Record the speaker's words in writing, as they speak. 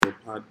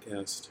our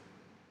podcast.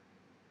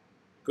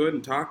 Go ahead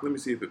and talk. Let me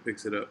see if it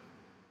picks it up.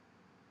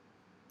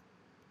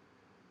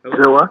 You know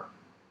Hello? what?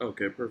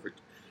 Okay,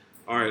 perfect.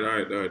 All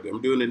right.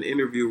 I'm doing an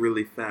interview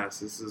really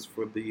fast. This is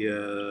for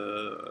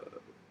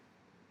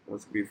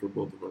wants to be for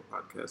both of our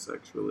podcasts,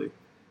 actually.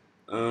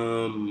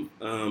 Um,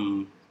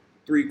 um,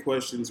 Three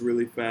questions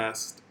really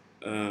fast.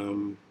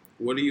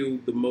 What are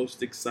you the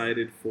most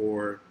excited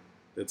for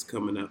that's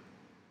coming up?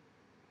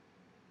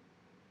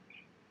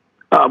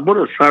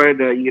 But sorry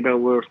that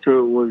we're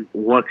still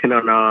working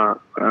on our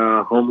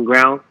home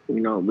ground.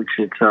 Which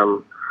is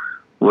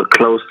we're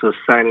close to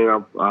signing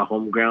up our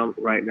home ground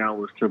right now.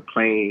 We're still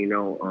playing.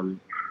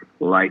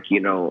 Like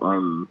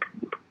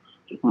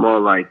more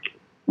like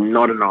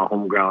not in our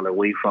home ground,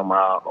 away from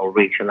our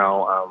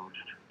original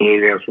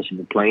area we're supposed to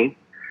be playing.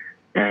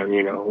 And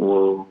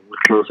we're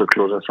close to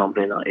closing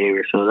something in our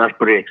area, so that's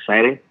pretty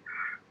exciting.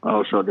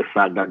 Also, the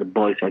fact that the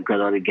boys are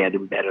gradually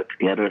getting better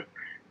together.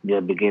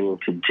 They're beginning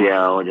to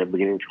gel. They're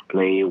beginning to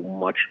play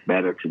much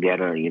better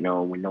together. We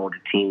know the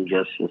team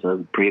just is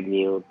a pretty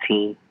new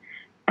team.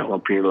 And we're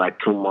pretty like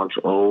 2 months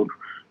old,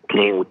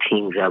 playing with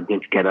teams that have been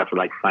together for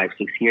like 5,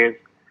 6 years.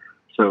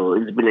 So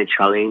it's been a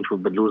challenge.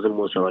 We've been losing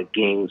most of our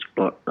games,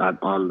 but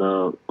on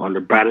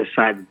the brighter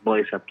side, the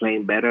boys are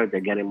playing better. They're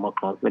getting more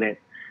confident.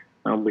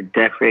 We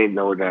definitely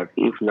know that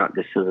if not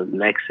this season,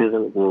 next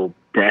season will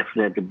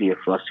definitely be a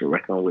force to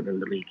reckon with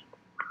in the league.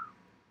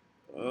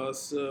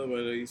 Awesome. I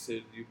know you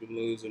said you've been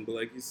losing, but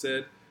like you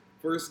said,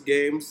 first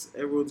games,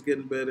 everyone's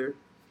getting better.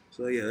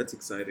 So yeah, that's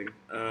exciting.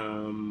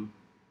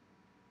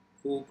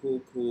 Cool.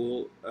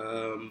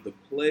 The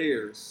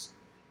players.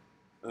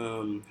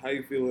 How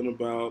you feeling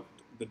about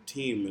the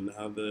team and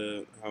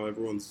how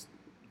everyone's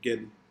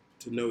getting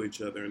to know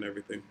each other and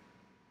everything?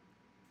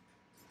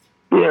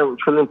 Yeah, I'm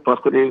feeling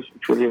positive,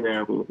 feeling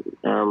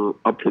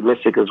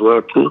optimistic as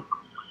well too.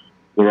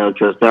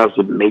 Because that's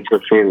the major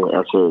thing.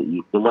 Also,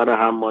 no matter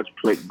how much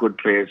good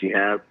players you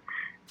have,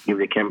 if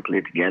they can play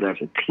together as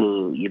a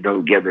team, you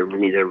don't get the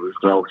really the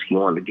results you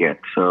want to get.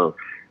 So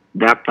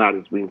that part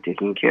is being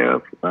taken care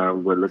of.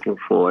 We're looking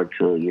forward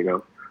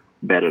to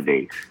better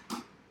days.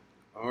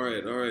 All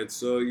right.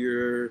 So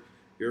you're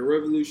a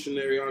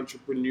revolutionary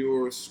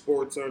entrepreneur,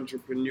 sports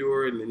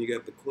entrepreneur, and then you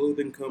got the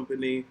clothing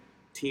company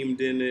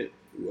teamed in it,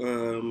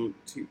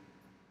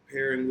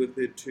 pairing with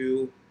it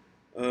too.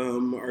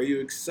 Are you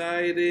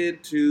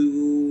excited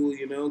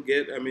to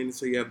get? I mean,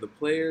 so you have the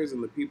players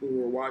and the people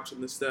who are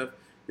watching the stuff.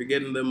 You're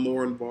getting them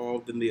more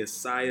involved in the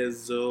Asaya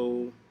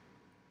Zo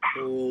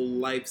whole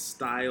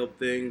lifestyle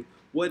thing.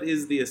 What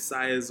is the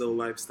Asiazo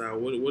lifestyle?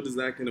 What is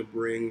that going to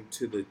bring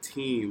to the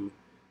team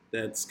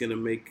that's going to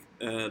make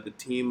the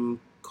team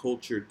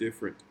culture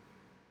different?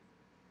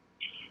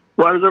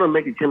 Well, it's going to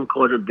make the team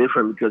culture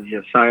different because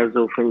your science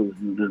of things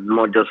is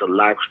not just a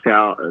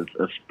lifestyle, it's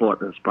a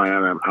sport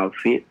inspired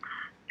outfit,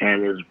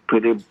 and is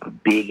pretty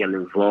big and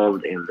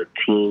involved in the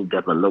team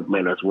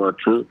development as well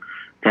too.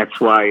 That's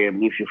why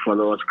if you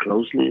follow us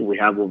closely, we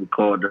have what we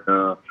call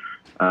the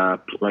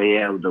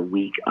Player of the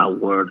Week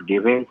award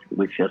giving,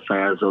 which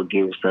SISO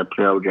gives the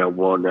Player of the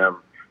Award a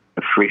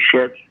free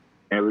shirt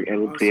every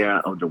Awesome. Player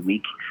of the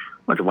Week,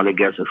 or the one that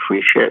gets a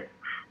free shirt.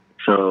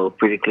 So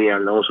pretty clear,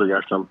 and also there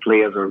are some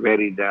players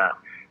already that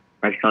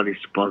actually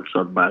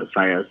sponsored by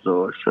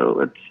SISO. So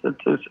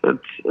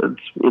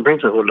it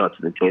brings a whole lot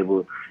to the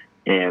table,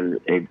 and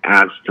it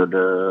adds to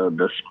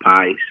the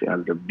spice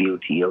and the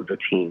beauty of the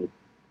team.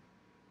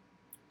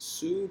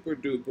 Super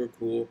duper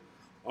cool.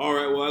 All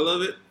right, well I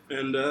love it,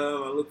 and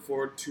I look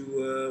forward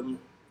to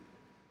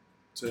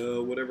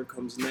whatever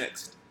comes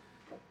next.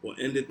 We'll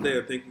end it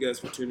there. Thank you guys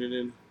for tuning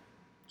in.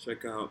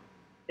 Check out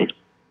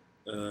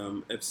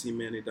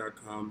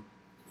fcmanny.com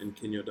and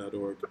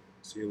kenyo.org.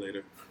 See you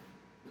later.